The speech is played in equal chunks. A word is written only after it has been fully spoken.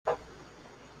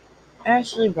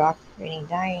Ashley Brock reading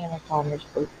Diana Palmer's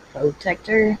book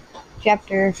Protector,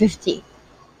 Chapter 15.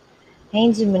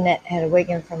 Haynes and Minette had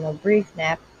awakened from a brief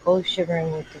nap, both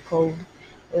shivering with the cold.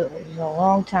 It was a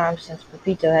long time since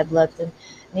Pepito had left, and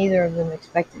neither of them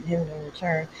expected him to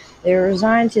return. They were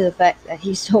resigned to the fact that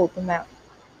he sold them out.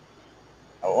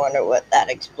 I wonder what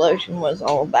that explosion was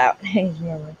all about, Haynes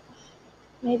murmured.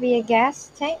 Maybe a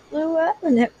gas tank blew up?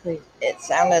 Minette please. It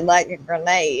sounded like a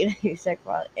grenade, he said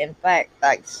quietly. In fact,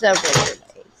 like several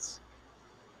grenades.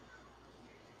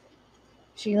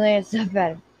 She glanced up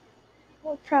at him.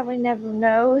 "We'll probably never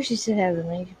know," she said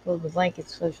heavily. She pulled the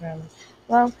blankets closer around them.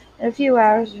 "Well, in a few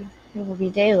hours it will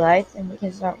be daylight, and we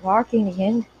can start walking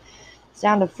again." The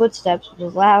sound of footsteps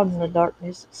was loud in the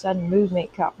darkness. A sudden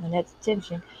movement caught Minette's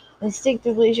attention.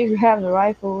 Instinctively she grabbed the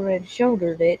rifle and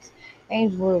shouldered it.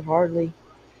 Ames would have hardly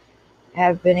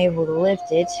have been able to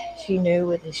lift it, she knew,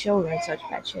 with his shoulder in such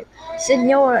bad shape.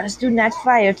 "Señoras, do not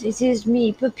fire! It is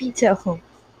me, Pepito!"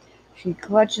 She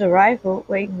clutched the rifle,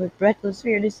 waiting with breathless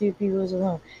fear to see if he was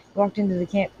alone. He walked into the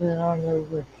camp with an arm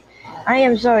loaded with. "I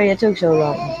am sorry it took so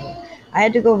long," he said. "I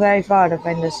had to go very far to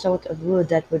find the sort of wood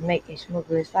that would make a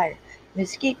smokeless fire.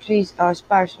 Mesquite trees are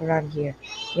sparse around here.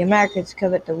 The Americans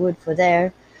covet the wood for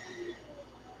their,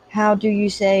 how do you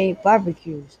say,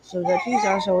 barbecues. So the trees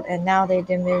are sold, and now they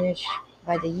diminish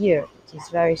by the year. It is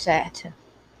very sad."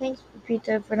 "Thanks,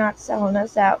 Peter, for not selling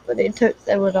us out," but it took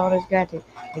several dollars gratitude.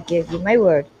 "I give you my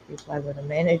word," he replied with a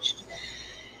managed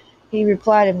He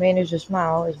replied and managed a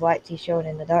smile, his white teeth showing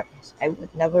in the darkness. "I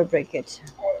would never break it."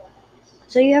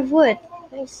 "So you have wood.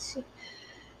 Thanks,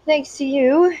 thanks to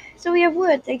you. So we have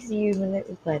wood, thanks to you," Minette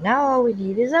replied. "Now all we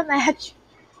need is a match."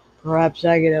 "Perhaps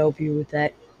I can help you with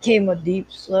that," came a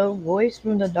deep, slow voice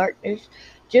from the darkness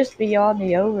just beyond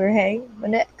the overhang.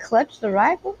 Minette clutched the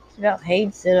rifle. She felt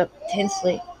Haynes sit up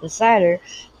tensely beside her.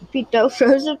 Pepito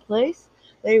froze in place.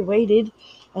 They waited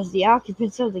as the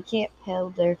occupants of the camp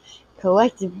held their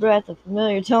collective breath. A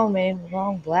familiar tall man with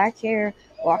long black hair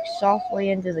walked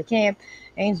softly into the camp.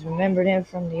 Haynes remembered him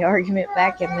from the argument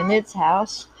back at Minette's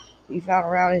house he found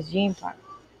around his jean pocket.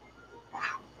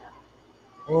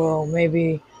 "Well,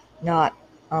 maybe not.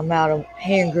 I'm out of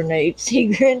hand grenades."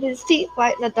 He grinned, his teeth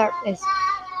white in the darkness.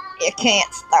 "You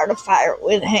can't start a fire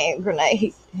with a hand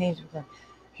grenade," Haynes replied.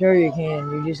 "Sure you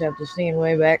can. You just have to stand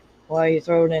way back while you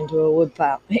throw it into a wood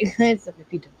pile." He glanced at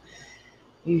Pepito.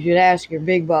 "You should ask your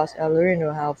big boss,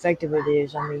 Alorino, how effective it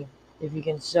is. I mean, if you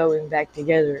can sew him back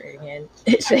together again."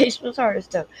 His face was hard as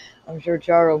stone. "I'm sure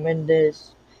Charo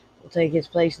Mendez will take his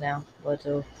place now, but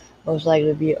he'll most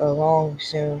likely be along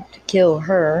soon to kill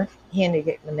her." He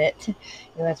indicated Minette. He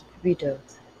glanced at Pepito.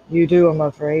 "You too, I'm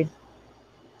afraid."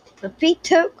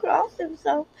 Pepito crossed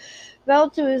himself, fell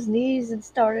to his knees, and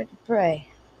started to pray.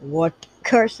 "What?"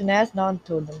 Carson asked, nodding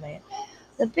toward the man.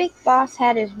 "The big boss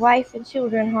had his wife and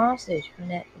children hostage,"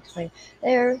 Minette explained.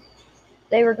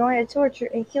 They were going to torture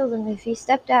and kill them if he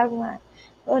stepped out of line."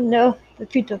 "Oh no,"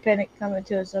 Pepito panicked, coming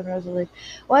to a sudden resolution.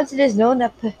 "Once it is known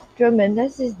that Pedro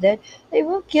Mendez is dead, they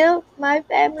will kill my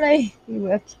family." He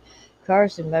wept.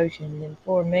 Carson motioned, and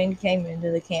four men came into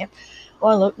the camp.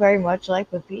 One looked very much like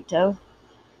Pepito.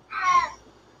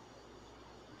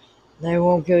 "They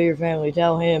won't kill your family,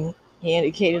 tell him." He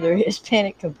indicated their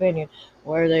Hispanic companion.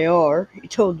 "Where they are," he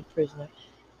told the prisoner.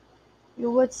 "You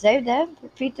would save them?"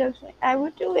 Pepito exclaimed. "I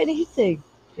would do anything."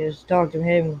 "Just talk to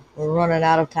him. We're running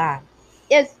out of time."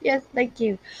 "Yes, yes, thank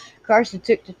you." Carson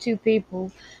took the two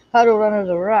people huddled under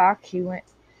the rock. He went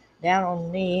down on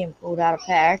one knee and pulled out a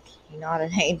pack. He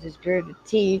nodded Haynes' gritted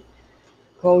teeth.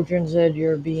 "Coltrane said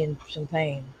you're in some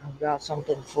pain. I've got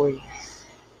something for you."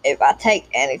 "If I take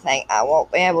anything, I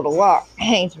won't be able to walk,"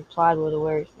 Haynes replied with a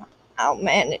weary smile. "I'll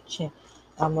manage.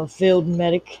 I'm a field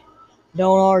medic."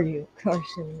 "Don't argue."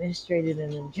 Carson administered an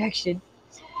injection.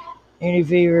 "Any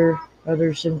fever,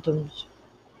 other symptoms?"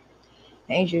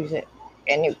 Haynes said,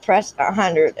 "Can you press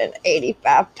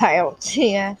 185 pounds?"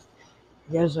 he asked.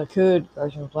 "Yes, I could,"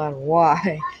 Carson replied.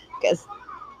 "Why?"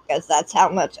 Because that's how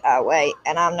much I weigh,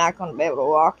 and I'm not going to be able to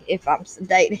walk if I'm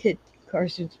sedated."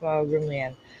 Carson smiled grimly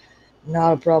at him.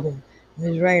 "Not a problem.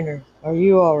 Miss Rayner, are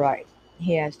you all right?"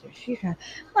 he asked her. She frowned.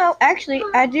 "Well, actually,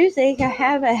 I do think I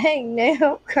have a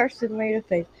hangnail." Carson made a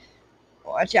face.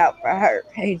 "Watch out for her,"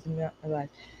 Hayden advised.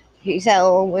 "She's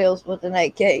hell on wheels with an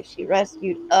AK. She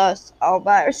rescued us all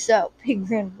by herself." He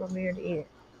grinned from ear to ear.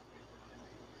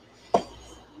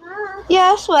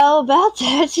 "Yes, well, about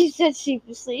that," she said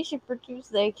sheepishly. She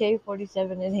produced the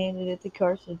AK-47 and handed it to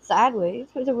Carson sideways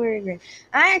with a weary grin.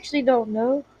 "I actually don't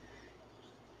know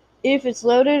if it's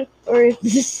loaded or if the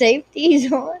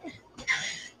safety's on."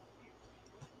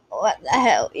 "What the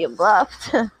hell, you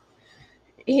bluffed?"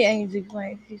 Haynes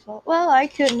explained. She thought, well, I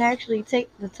couldn't actually take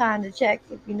the time to check,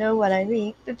 if you know what I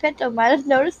mean. Pepito might have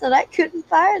noticed that I couldn't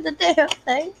fire the damn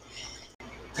thing.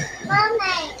 Mommy.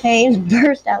 Haynes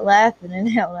burst out laughing and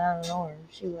held out an arm.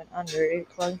 She went under it,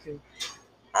 clung to.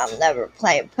 I'm never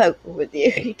playing poker with you,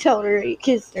 he told her. He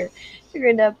kissed her. She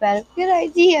grinned up at him. Good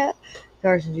idea.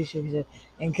 Carson just shook his head.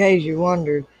 In case you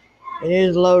wondered, it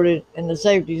is loaded and the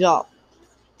safety's off.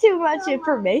 Too much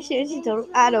information, she told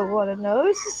him. I don't want to know.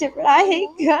 It's secret. I hate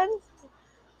guns.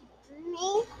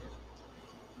 Me?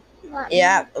 You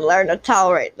have to learn to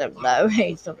tolerate them, though.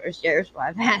 Haynes told her sheriff's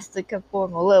wife has to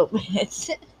conform a little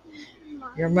bit.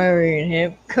 You're marrying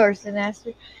him? Carson asked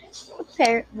her.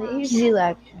 Apparently, she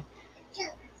laughed.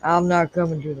 I'm not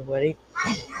coming to the wedding.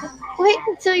 Wait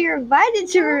until you're invited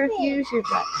to refuse your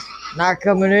bride. Not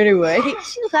coming anyway.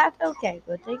 She laughed. Okay,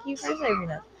 but thank you for saving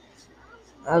us.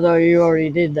 I thought you already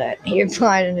did that. He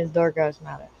replied in his dark eyes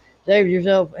smiled. Saved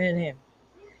yourself and him.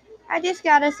 I just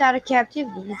got us out of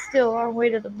captivity. It's still on our way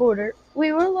to the border.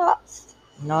 We were lost.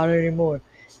 Not anymore.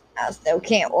 I still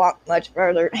can't walk much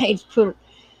further. Haynes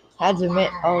had to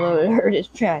admit, although it hurt his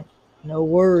pride. No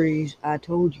worries, I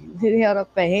told you. He held up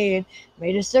a hand,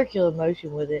 made a circular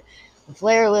motion with it. The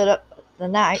flare lit up the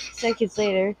night. Seconds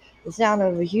later, the sound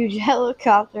of a huge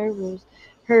helicopter was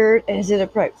heard as it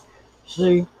approached.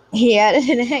 See? He added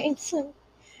to Haynes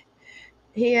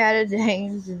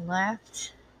and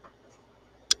laughed.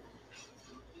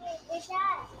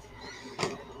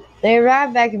 They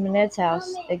arrived back at Manette's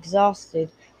house, exhausted,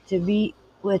 to be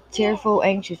with tearful,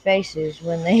 anxious faces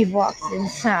when they walked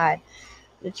inside.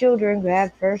 The children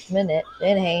grabbed first Minette,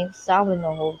 then Haynes, sobbing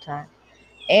the whole time.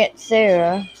 Aunt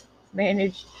Sarah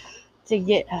managed to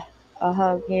get a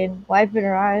hug in, wiping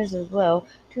her eyes as well.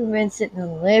 Two men sitting in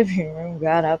the living room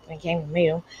got up and came to meet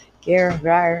them. Garen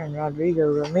Grier and Rodrigo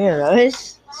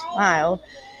Ramirez smiled.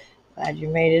 Glad you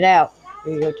made it out,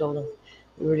 Rodrigo told them.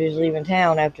 We were just leaving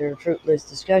town after a fruitless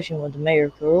discussion with the mayor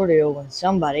of Corrodio when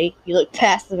somebody, he looked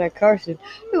past them at Carson,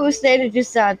 who was standing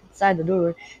just outside the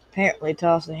door, apparently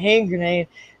tossed a hand grenade,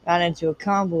 ran into a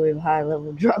convoy of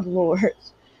high-level drug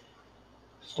lords.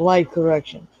 Slight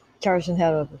correction. Carson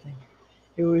held up a finger.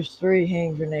 It was 3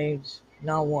 hand grenades,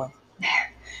 not 1.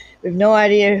 We have no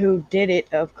idea who did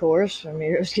it, of course,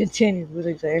 Ramirez continued with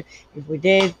a glare. If we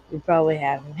did, we'd probably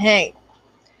have him hanged.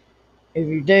 If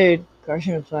you did,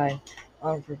 Carson replied,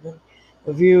 unprovoked,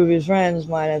 a few of his friends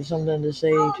might have something to say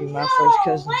to my first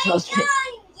cousin's husband.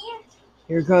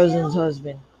 Your cousin's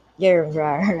husband, Garen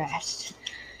Grier asked.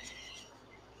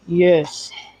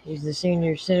 Yes, he's the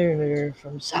senior senator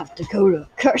from South Dakota.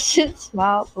 Carson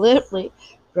smiled politically.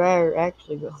 Grier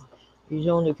actually goes. He's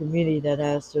on the committee that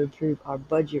has to approve our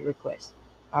budget request.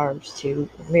 Ours too,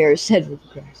 Ramirez said with a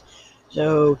grimace.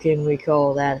 So can we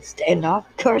call that a standoff?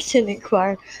 Carson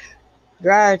inquired.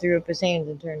 Grier threw up his hands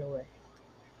and turned away.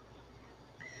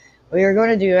 We are going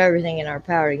to do everything in our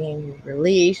power to gain you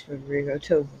release, Rodrigo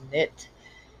told Minette.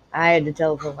 I had to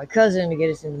telephone my cousin to get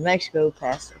us into Mexico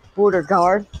past the border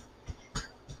guard.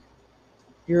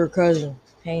 Your cousin,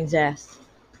 Haynes asked.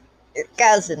 Your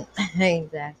cousin,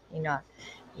 Haynes asked.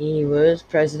 He was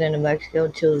president of Mexico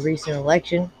until the recent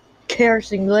election.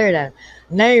 Carson glared at him.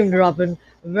 Name dropping,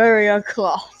 very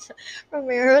unclothed.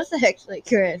 Ramirez actually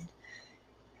grinned.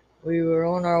 We were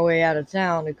on our way out of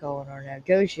town to call on our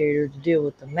negotiator to deal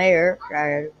with the mayor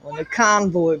when the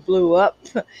convoy blew up.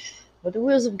 But the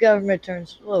wheels of government turned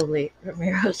slowly,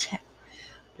 Ramirez said.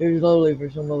 Too slowly for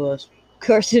some of us.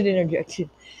 Carson interjected.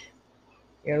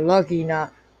 You're lucky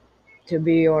not to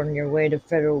be on your way to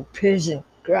federal prison,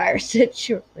 Grier said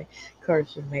shortly.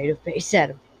 Carson made a face at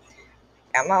him.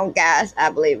 Come on, guys.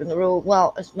 I believe in the rule of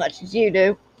law as much as you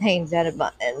do, Haynes added,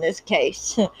 but in this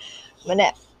case,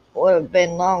 Minette would have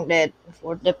been long dead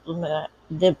before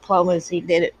diplomacy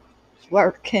did its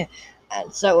work, and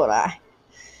so would I.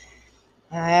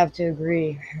 I have to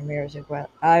agree, Ramirez said. Well,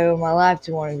 I owe my life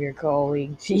to one of your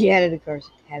colleagues, he added, of course,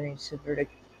 having suffered a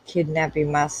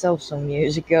kidnapping myself some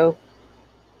years ago.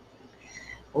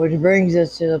 Which brings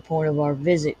us to the point of our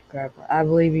visit, Crapper. I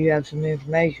believe you have some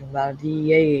information about a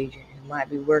DEA agent who might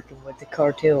be working with the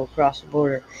cartel across the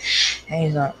border.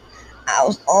 Haynes on. I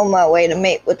was on my way to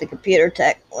meet with the computer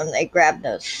tech when they grabbed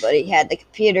us, but he had the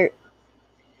computer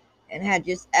and had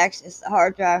just accessed the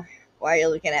hard drive. Why are you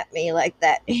looking at me like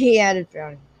that? He added,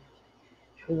 frowning.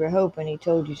 We were hoping he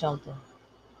told you something.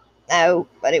 No,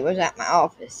 but he was at my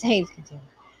office. Haynes continued.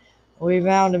 We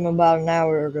found him about an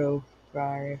hour ago,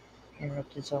 Grier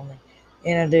interrupted suddenly.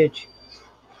 In a ditch.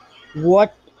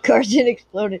 What? Carson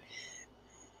exploded.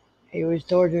 He was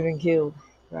tortured and killed,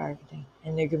 Grier continued,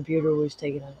 and the computer was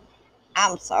taken away.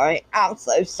 I'm sorry. I'm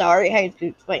so sorry. Haynes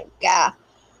explained. God.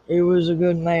 He was a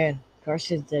good man.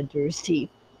 Carson said through his teeth.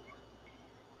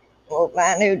 We'll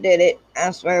find who did it.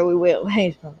 I swear we will.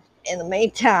 In the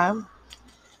meantime,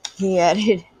 he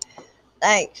added,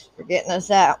 thanks for getting us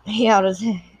out. He held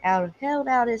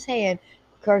out his hand.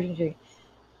 Carson said,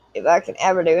 if I can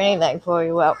ever do anything for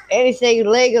you, well, anything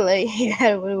legally, he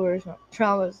added with words,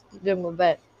 promise to do my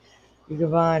best. You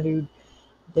can find who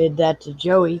did that to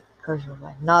Joey. Carson was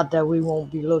like, not that we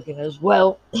won't be looking as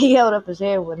well. He held up his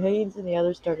hand when Haynes and the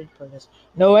others started to protest.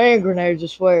 No hand grenades, I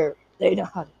swear. They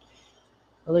nodded.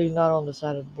 At least not on the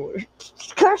side of the board.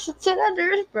 Carson said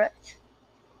under his breath.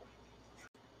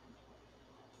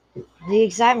 The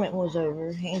excitement was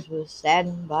over. Haynes was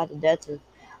saddened by the death of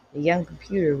the young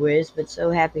computer whiz, but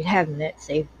so happy to have Annette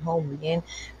safe at home again.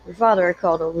 Her father had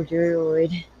called over Jerry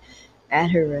Lloyd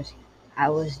at her rescue. I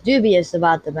was dubious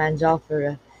about the man's offer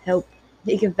of help,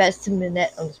 he confessed to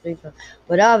Annette on the speakerphone,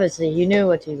 but obviously he knew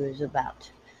what he was about.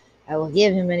 I will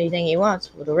give him anything he wants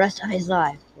for the rest of his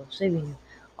life for saving him.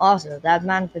 Also, that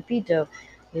man Pepito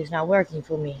is not working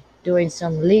for me, doing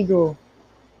something legal,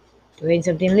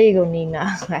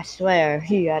 Nina. I swear,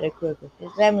 he added quickly.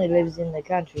 His family lives in the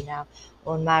country now,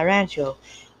 on my rancho.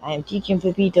 I am teaching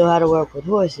Pepito how to work with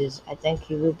horses. I think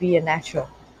he will be a natural.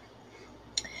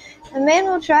 The man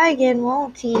will try again,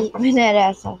 won't he? Minette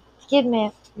asked.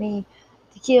 Kidnapped me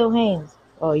to kill Haynes.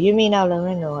 Oh, you mean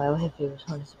Alorino? If he was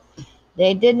honest.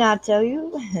 They did not tell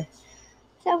you?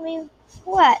 Tell me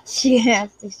what? She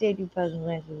asked, exchanging puzzled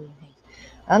glances with Haynes.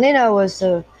 Alorino was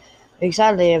so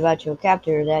excited about your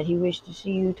captor that he wished to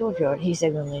see you tortured, he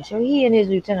said grimly. So he and his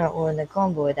lieutenant were in the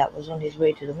convoy that was on his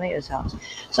way to the mayor's house.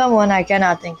 Someone, I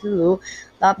cannot think who,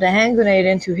 lobbed a hand grenade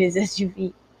into his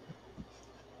SUV.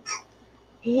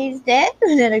 He's dead?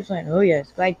 Then explained. Oh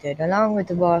yes, quite dead, along with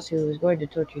the boss who was going to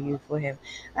torture you for him.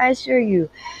 I assure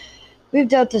you, we've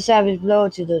dealt a savage blow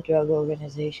to the drug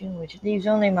organization, which leaves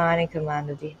only mine in command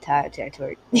of the entire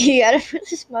territory. He added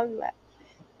with a smug laugh.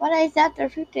 But I thought the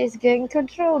Frutas gang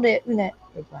controlled it, Minette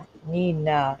replied.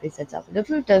 Nina, he said softly. The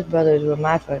Frutas brothers were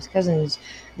my first cousins.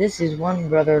 This is one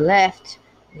brother left.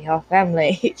 The whole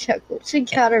family, he chuckled. She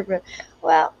got her breath.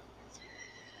 Well,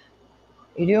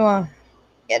 you do want...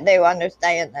 Yet they will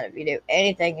understand that if you do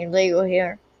anything illegal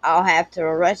here, I'll have to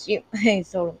arrest you. He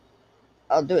told him,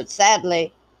 I'll do it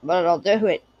sadly, but I'll do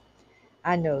it.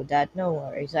 I know that, no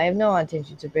worries. I have no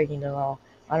intentions of breaking the law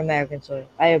on American soil.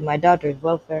 I have my daughter's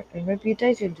welfare and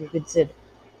reputation to consider.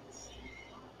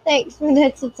 Thanks,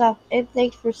 Minette, and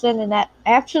thanks for sending that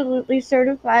absolutely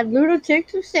certified lunatic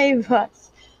to save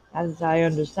us. As I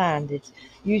understand it,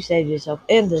 you saved yourself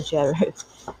in the sheriff.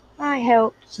 I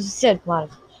helped, said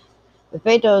Monica. The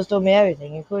Beto has told me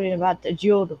everything, including about the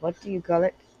jewel, what do you call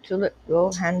it, tulip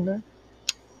gold handler.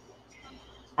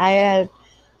 I have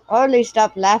hardly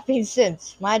stopped laughing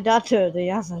since. My daughter, the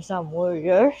young some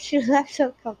warrior, she laughed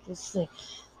so copiously.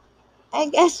 I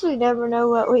guess we never know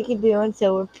what we can do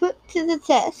until we're put to the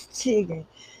test, she agreed.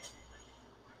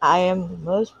 I am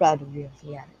most proud of you,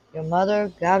 he added. Your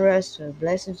mother, God rest her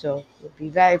blessed soul, would be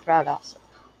very proud also.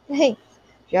 Thanks.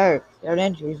 Sure, your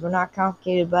injuries were not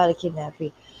complicated by the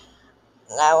kidnapping.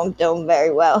 Now I'm doing very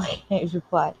well, he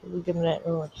replied, looking at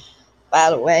Rowan. By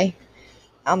the way,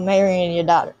 I'm marrying your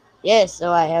daughter. Yes,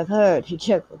 so I have heard, he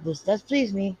chuckled. This does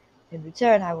please me. In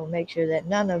return, I will make sure that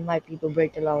none of my people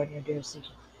break the law in your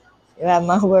jurisdiction. You have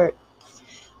my word.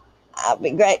 I'll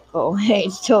be grateful,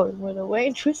 Haynes told him with a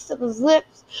wan twist of his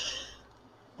lips.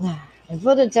 And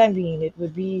for the time being, it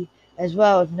would be as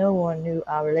well if no one knew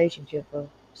our relationship. For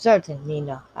certain,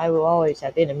 Nina, I will always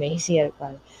have enemies, he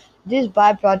added. This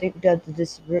byproduct of the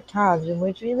disparate times in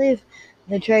which we live,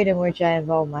 the trade in which I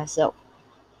involve myself.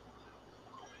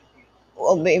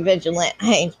 We'll be vigilant,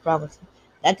 Haynes promised.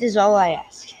 That is all I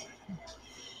ask.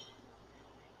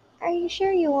 Are you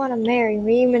sure you want to marry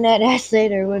me? Minette asked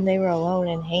later when they were alone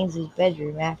in Haynes's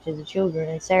bedroom after the children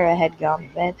and Sarah had gone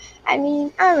to bed. I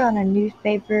mean, I run a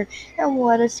newspaper, and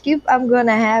what a scoop I'm going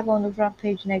to have on the front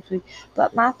page next week.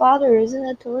 But my father is a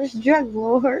notorious drug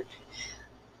lord.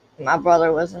 My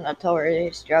brother was a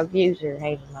notorious drug user,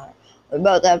 Haynes muttered. We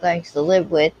both have things to live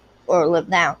with, or live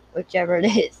down, whichever it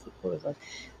is. The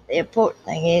important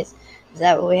thing is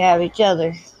that we have each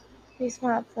other. He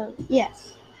smiled slowly.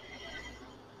 Yes.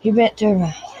 He bent to her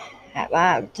mouth. Have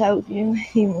I told you,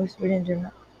 he whispered into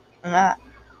her mouth,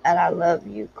 that I love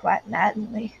you quite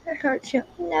madly? It hurt you.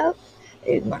 No.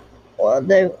 It might well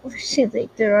do. She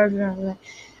linked her arms around her.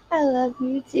 I love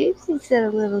you too, she said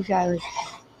a little shyly.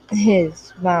 His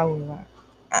smile was like,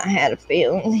 I had a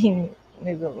feeling he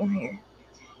moved over here.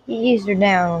 He eased her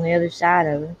down on the other side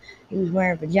of him. He was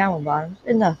wearing pajama bottoms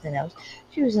and nothing else.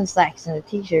 She was in slacks and a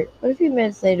t-shirt, but a few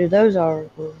minutes later those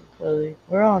articles of clothing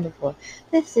were on the floor.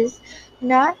 "This is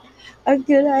not a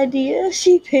good idea,"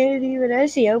 she panted even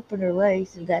as he opened her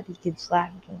legs so that he could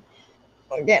slap them.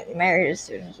 "We're getting married as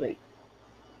soon as we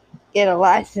get a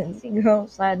license," he groaned,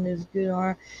 sliding his good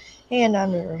arm hand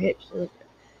under her hips to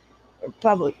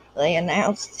publicly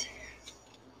announced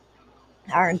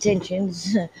our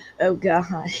intentions. "Oh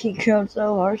God," he groaned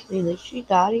so harshly that she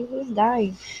thought he was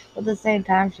dying. But at the same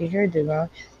time she heard the groan,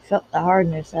 she felt the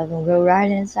hardness of him go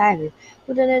right inside her,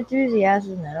 with an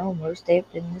enthusiasm that almost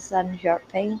dampened the sudden sharp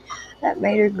pain that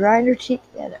made her grind her teeth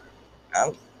together.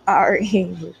 "I'm sorry," he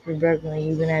whispered brokenly,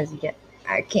 even as he kept,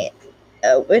 "I can't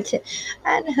help it."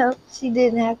 I know. She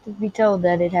didn't have to be told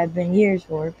that it had been years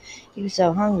for him. He was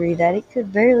so hungry that he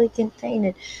could barely contain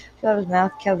it. He felt his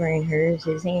mouth covering hers,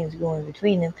 his hands going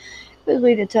between them,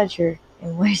 quickly to touch her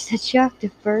in ways that shocked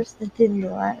at first, and then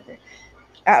delighted her.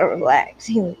 "Try to relax,"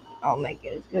 he went, "I'll make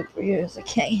it as good for you as I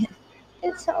can."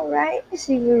 "It's all right,"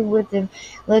 she moved with him,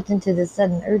 lifting to the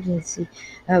sudden urgency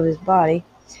of his body.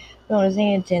 Felt his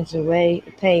hand tense away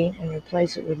the pain and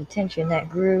replace it with a tension that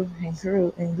grew and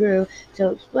grew and grew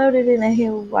till it exploded in a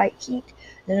hail of white heat,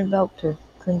 then enveloped her,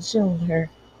 consumed her.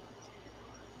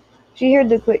 She heard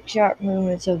the quick, sharp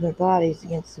movements of their bodies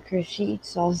against the crisp sheets,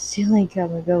 saw the ceiling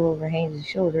come and go over Haines's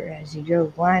shoulder as he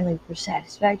drove blindly for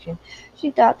satisfaction.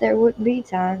 She thought there wouldn't be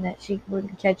time, that she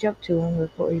wouldn't catch up to him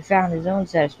before he found his own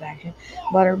satisfaction,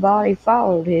 but her body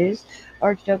followed his,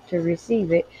 arched up to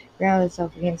receive it, ground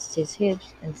itself against his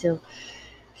hips until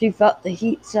she felt the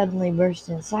heat suddenly burst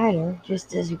inside her,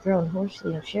 just as he groaned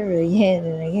hoarsely and shivered again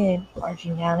and again,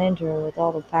 marching down into her with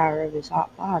all the power of his hot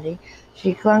body.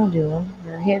 She clung to him,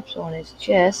 her lips on his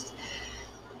chest,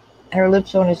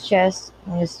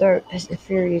 on his throat, as the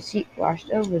furious heat washed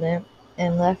over them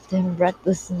and left him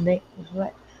breathless and damp with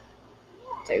sweat.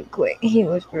 "Too quick," he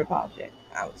whispered apologetically.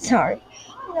 "I'm sorry."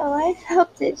 "No, I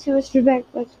felt it," she whispered back,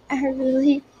 "but I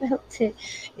really felt it."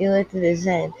 He lifted his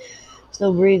head,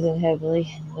 still breathing heavily,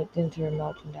 and looked into her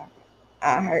melting dark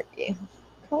eyes. "I hurt you."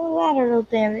 "Collateral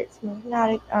damage,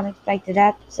 not unexpected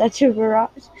after such a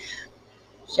barrage."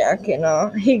 "Shucking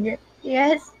on," he grinned.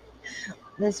 "Yes."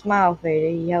 The smile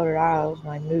faded. He held her eyes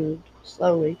while he moved,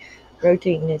 slowly,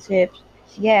 rotating his hips.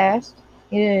 She gasped.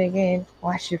 He did it again,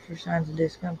 watched her for signs of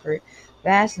discomfort.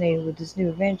 Fascinated with this new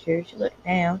adventure, she looked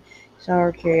down, saw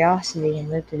her curiosity, and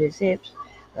lifted his hips.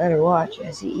 Let her watch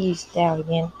as he eased down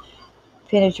again,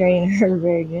 penetrating her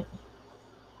very gently.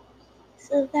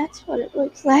 "So that's what it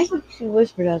looks like," she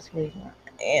whispered huskily.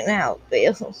 "And how it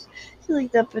feels." She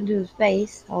looked up into his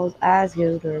face, all his eyes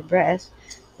go to her breast,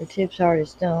 her tips hard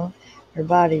as stone, her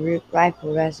body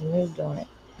rippled as he moved on it.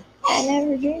 "I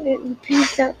never dreamed it would be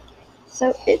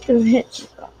so intimate," she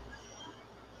thought.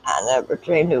 "I never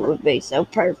dreamed it would be so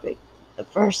perfect. The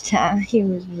first time," he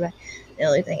was right. "The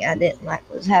only thing I didn't like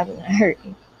was having to hurt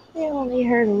you." It only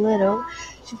hurt a little.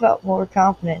 She felt more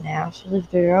confident now. She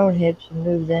lifted her own hips and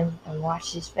moved them and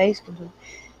watched his face complete.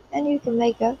 "And you can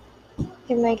make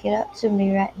it up to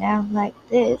me right now like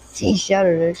this." He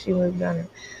shuddered as she moved on him.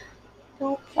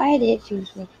 "Don't fight it," she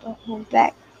whispered. "Don't hold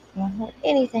back. Don't hold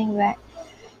anything back.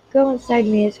 Go inside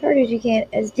me as hard as you can,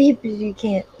 as deep as you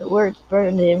can." The words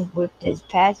burned him with his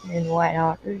passion and white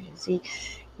hot urgency.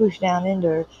 He pushed down into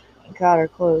her and caught her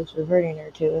close, reverting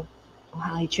her to him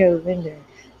while he drove into her.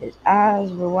 His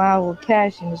eyes were wild with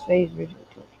passion, his face rigid with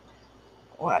torture.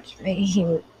 "Watch me," he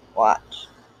would watch.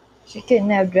 She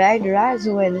couldn't have dragged her eyes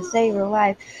away to save her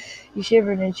life. He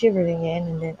shivered and shivered again,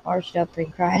 and then arched up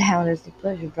and cried out as the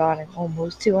pleasure brought him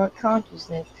almost to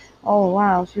unconsciousness. All the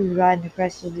while she was riding the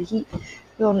crest of the heat,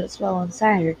 feeling it swell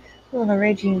inside her, feeling a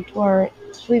raging torrent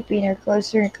sweeping her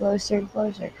closer and closer and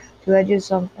closer to edge of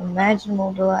some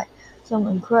unimaginable delight, some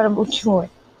incredible joy.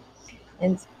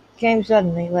 And came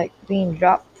suddenly, like being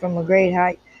dropped from a great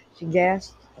height. She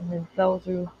gasped, and then fell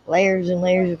through layers and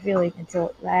layers of feeling until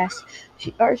at last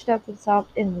she arched up and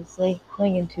sobbed endlessly,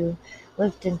 clinging to him,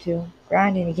 lifting to him,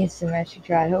 grinding against him as she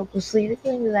tried hopelessly to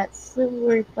cling to that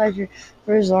silvery pleasure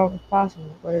for as long as possible.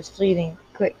 But it was fleeting,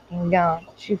 quick, and gone.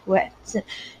 She wept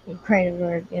and craned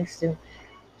her against him,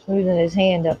 smoothing his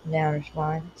hand up and down her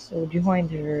spine, so joined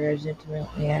to her as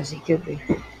intimately as he could be.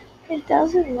 "It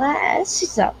doesn't last," she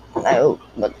thought. "No,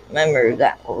 but the memory of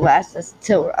that will last us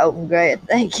until we're old and gray and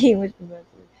thinking," Mr. Bentley.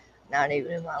 "Not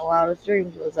even in my wildest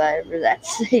dreams was I ever that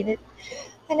sated."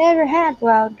 "I never had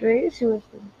wild dreams," she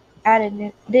whispered. "I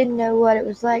didn't know what it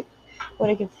was like, what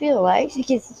it could feel like." She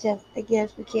kissed his chest. "I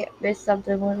guess we can't miss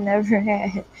something we've never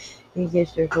had." He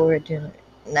kissed her forehead tenderly.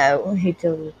 "No," he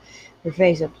told her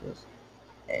face up to his.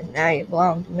 "And now you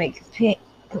belong to make your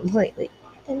completely.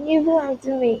 And you belong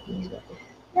to me. He's like,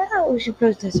 no, she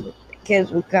protested. The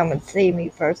kids will come and see me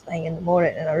first thing in the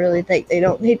morning, and I really think they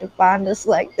don't need to find us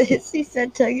like this, he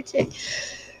said, tongue in cheek.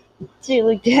 She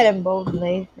looked at him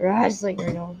boldly, her eyes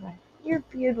lingering on him. You're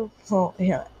beautiful.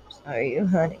 Yeah, so are you,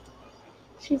 honey?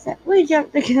 She said, we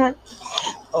jumped the gun.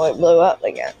 Oh, it blew up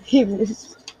again. He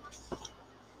missed.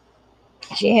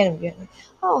 She handed him.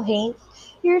 Oh, Hank,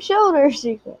 your shoulder,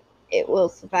 she said. It will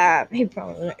survive. He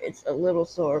promised her. It's a little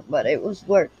sore, but it was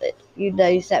worth it. A few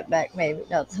days setback, maybe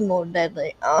nothing more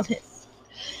deadly. Honest.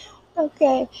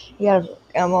 Okay, you gotta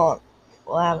come on.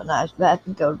 We'll have a nice bath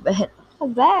and go to bed. A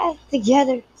bath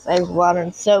together. Save water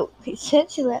and soap. He said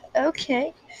she left.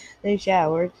 Okay. They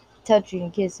showered, touching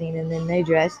and kissing, and then they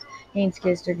dressed. Haynes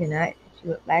kissed her goodnight. She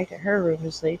went back to her room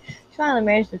to sleep. She finally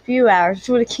managed a few hours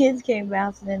before the kids came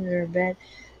bouncing into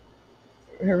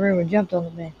her room and jumped on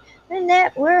the bed.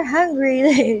 Nanette, we're hungry,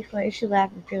 they exclaimed. She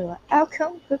laughed and feel like, I'll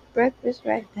come cook breakfast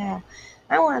right now.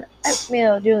 I want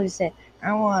oatmeal, Julie said.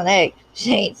 I want eggs,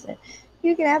 Shane said.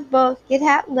 You can have both. Get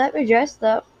out and let me dress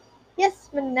up. Yes,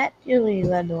 Manette, Julie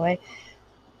led the way.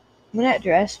 Manette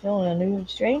dressed, feeling a new and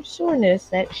strange soreness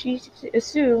that she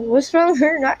assumed was from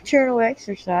her nocturnal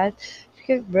exercise. She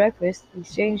cooked breakfast,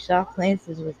 exchanged soft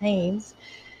glances with Haynes.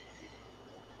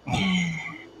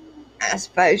 I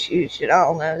suppose you should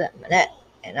all know that Manette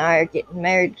and I are getting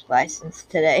marriage license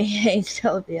today, Haynes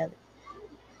told the other.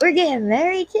 We're getting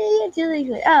married to you? Julie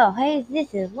said, oh, Haynes,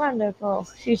 this is wonderful.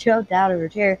 She jumped out of her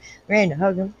chair, ran to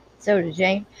hug him. So did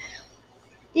Jane.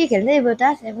 You can live with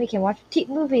us and we can watch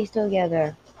movies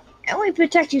together. And we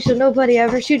protect you so nobody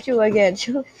ever shoots you again.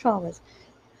 Julie promised.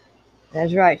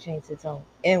 That's right, Shane said solemnly.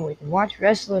 And we can watch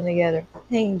wrestling together.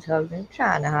 Haynes hugged him,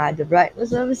 trying to hide the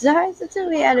brightness of his eyes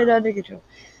until he had it under control.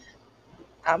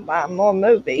 I'll buy more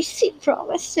movies, he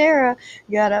promised. Sarah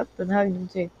got up and hugged him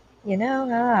too. You know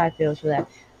how I feel for that.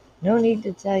 No need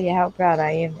to tell you how proud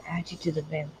I am to add you to the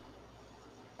family.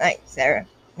 Thanks, Sarah.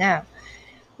 Now,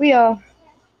 we all,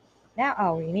 now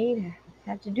all we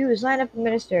have to do is line up a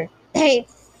minister. Hey,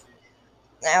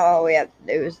 now all we have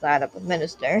to do is line up a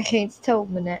minister, Gates told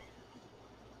Manette.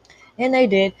 And they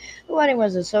did. The wedding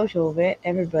was a social event.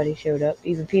 Everybody showed up,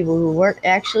 even people who weren't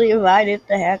actually invited.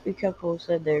 The happy couple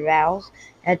said their vows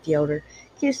at the altar,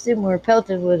 kissed and were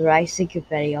pelted with rice and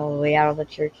confetti all the way out of the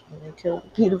church until the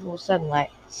beautiful sunlight.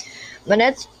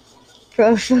 Manette's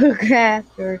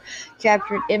photographed or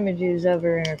captured images of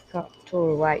her in her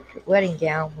couture white wedding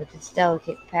gown with its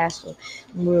delicate pastel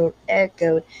embroidered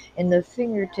echoed in the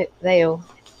fingertip veil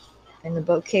and the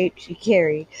bouquet she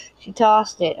carried. She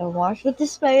tossed it and watched with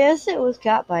dismay as it was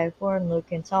caught by a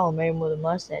foreign-looking tall man with a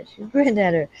mustache. She grinned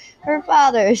at her. Her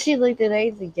father! She looked at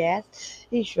Ames and gasped.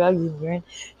 He shrugged and grinned.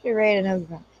 She ran and hugged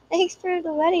him. Thanks for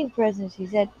the wedding present, she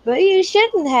said. But you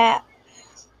shouldn't have.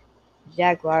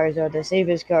 Jaguars are the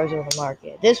safest cars on the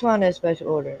market. This one is special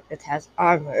order. It has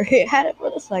armor. It had it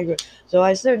for the slugger, so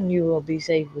I certain you will be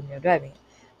safe when you're driving it.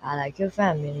 I like your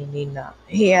family, need not.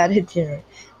 He added generally.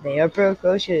 They are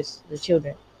precocious, the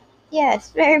children.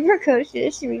 Yes, very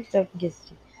precocious. She reached up and kissed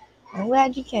you. I'm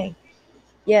glad you came.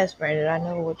 Yes, Brandon, I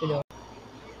know what to do.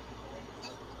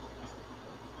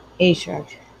 He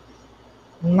shrugged.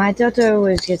 My daughter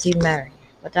was getting married,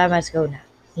 but I must go now.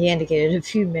 He indicated a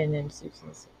few men in suits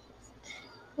and suits.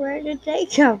 Where did they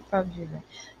come from, Junior?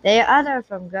 They are either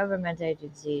from government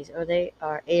agencies or they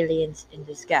are aliens in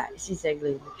disguise, he said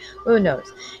gloomily. Who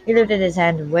knows? He lifted his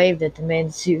hand and waved at the men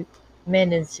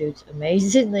in suits.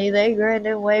 Amazingly, they grinned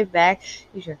and waved back.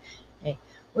 He said, hey,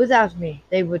 without me,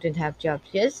 they wouldn't have jobs,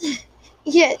 yes?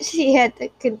 Yet she had to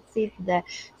concede that.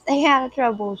 Stay out of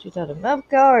trouble, she told him. Of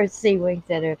course, he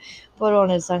winked at her, put on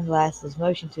his sunglasses,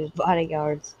 motioned to his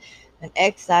bodyguards, and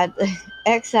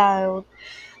exiled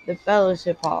the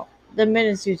fellowship hall. The men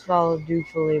in suits followed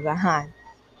dutifully behind.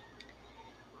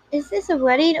 Is this a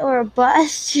wedding or a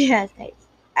bus? She asked Hayes.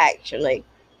 Actually,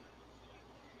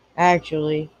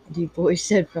 actually, a deep voice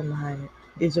said from behind her.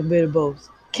 It's a bit of both.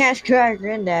 Cash Cry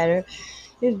grinned at her.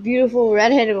 His beautiful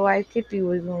red-headed wife Kippy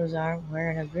was on his arm,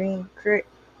 wearing a green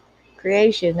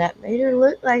creation that made her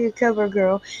look like a cover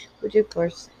girl, which of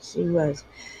course she was.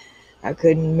 I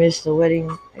couldn't miss the wedding.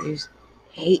 I just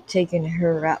hate taking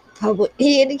her out in public.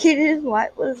 He indicated his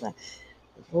wife was like,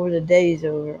 before the day's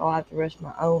over, I'll have to arrest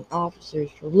my own officers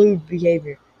for lewd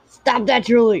behavior. Stop that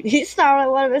drooling! He snarled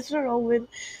at one of his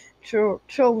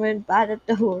patrolmen by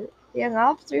the door. The young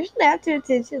officer snapped to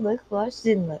attention, looked flushed,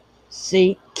 and looked.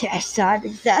 See, Cash sighed,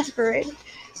 exasperated.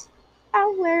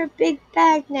 I'll wear a big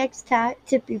bag next time,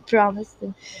 Tippy promised,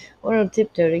 and went on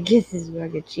tiptoe to kiss his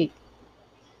rugged cheek.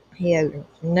 He hugged her.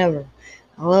 Never.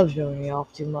 I love showing you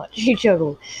off too much. He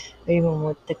chuckled. Even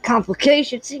with the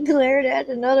complications, he glared at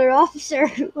another officer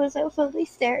who was openly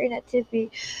staring at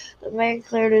Tippy. The man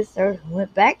cleared his throat and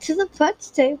went back to the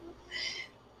punch table.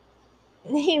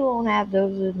 He won't have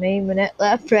those with me, Manette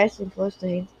laughed, pressing close to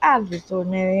him. I'm just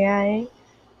ordinary, I ain't.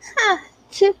 Ha!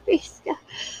 Tippy's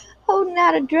holding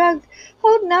up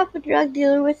a drug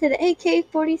dealer with an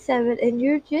AK-47, and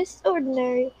you're just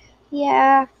ordinary.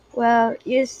 Yeah, well,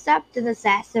 you stopped an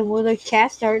assassin with a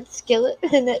cast iron skillet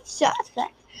and a shot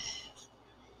back.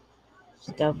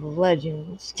 Stuff of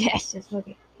legends, Cassius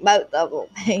looking. Both of them,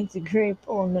 Haynes agreed,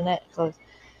 pulling Manette close.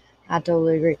 I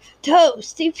totally agree.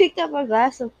 Toast! He picked up a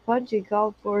glass of punch and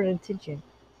called for attention.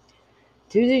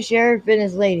 To the sheriff and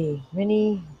his lady,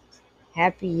 many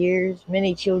happy years,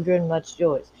 many children, much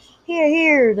joys. Here,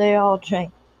 here, they all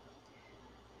drank.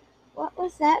 What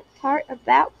was that part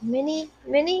about many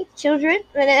children?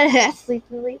 Manette asked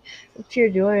sleepily, with pure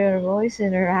joy in her voice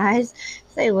and her eyes,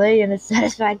 as they lay in a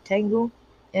satisfied tangle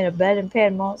in a bed in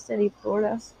Panama City,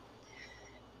 Florida.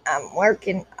 I'm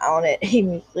working on it,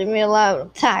 Amy. Leave me alone. I'm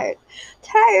tired.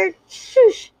 Tired?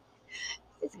 Shush.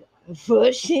 It's gonna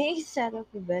push. He sat up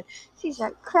in bed. She's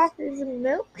like crackers and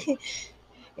milk.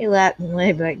 He laughed and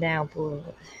lay back down, poor.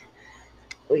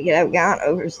 We could have gone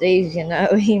overseas,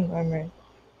 he murmured.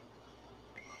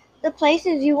 The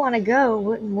places you want to go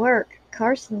wouldn't work.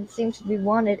 Carson seems to be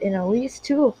wanted in at least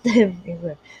two of them.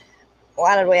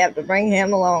 Why did we have to bring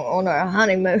him along on our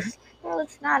honeymoon? Well,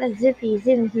 it's not as if he's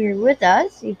in here with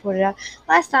us, he pointed out.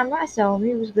 Last time I saw him,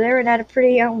 he was glaring at a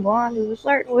pretty young blonde who was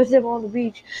flirting with him on the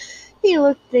beach.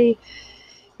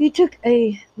 He took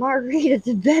a margarita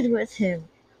to bed with him.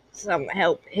 Some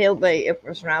help he'll be if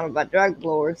we're surrounded by drug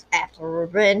lords after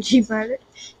revenge, he murmured.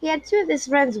 He had two of his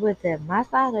friends with him. My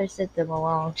father sent them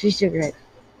along. She shook her head.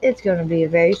 It's going to be a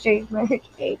very strange marriage,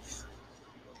 Gates.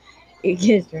 He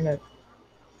kissed her note.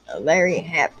 A very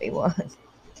happy one.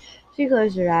 She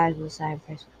closed her eyes with a sigh of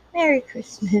pressure. Merry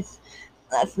Christmas.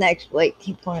 That's next week,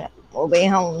 he pointed out. We'll be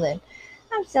home then.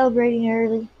 I'm celebrating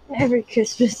early. Merry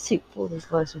Christmas, he pulled her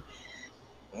closer.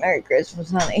 Merry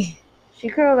Christmas, honey. She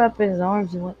curled up in his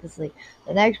arms and went to sleep.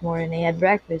 The next morning they had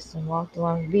breakfast and walked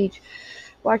along the beach,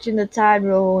 watching the tide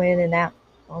roll in and out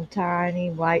on tiny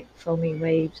white foamy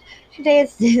waves. She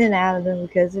danced in and out of them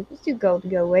because it was too cold to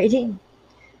go wading.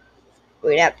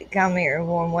 We'd have to come here in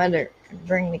warm weather and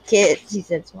bring the kids, he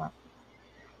said, smiling.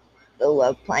 They'll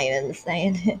love playing in the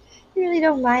sand. You really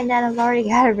don't mind that I've already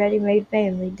got a ready-made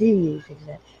family, do you? She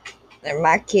said. They're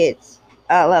my kids.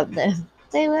 I love them.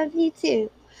 They love you too.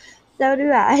 So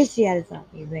do I, she had a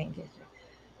softly rain kiss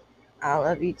her. I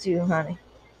love you too, honey.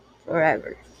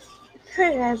 Forever.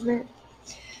 Forever.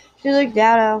 She looked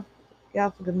out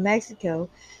off of Mexico,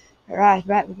 her eyes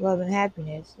bright with love and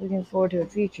happiness, looking forward to a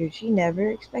future she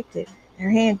never expected. Her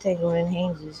hand tangled in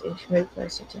Haines's and she moved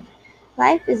closer to him.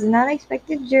 Life is an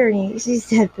unexpected journey, she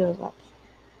said philosophically.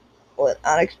 With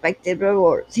unexpected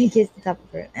rewards, he kissed the top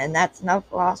of her, and that's enough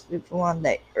philosophy for one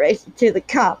day. Racing to the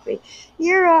coffee.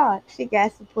 You're on, she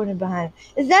gasped and pointed behind him.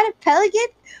 Is that a pelican?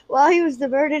 While he was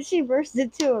diverted, she burst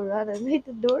into a run and made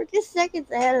the door just seconds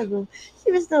ahead of him.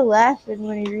 She was still laughing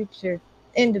when he reached her.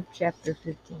 End of chapter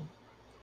 15.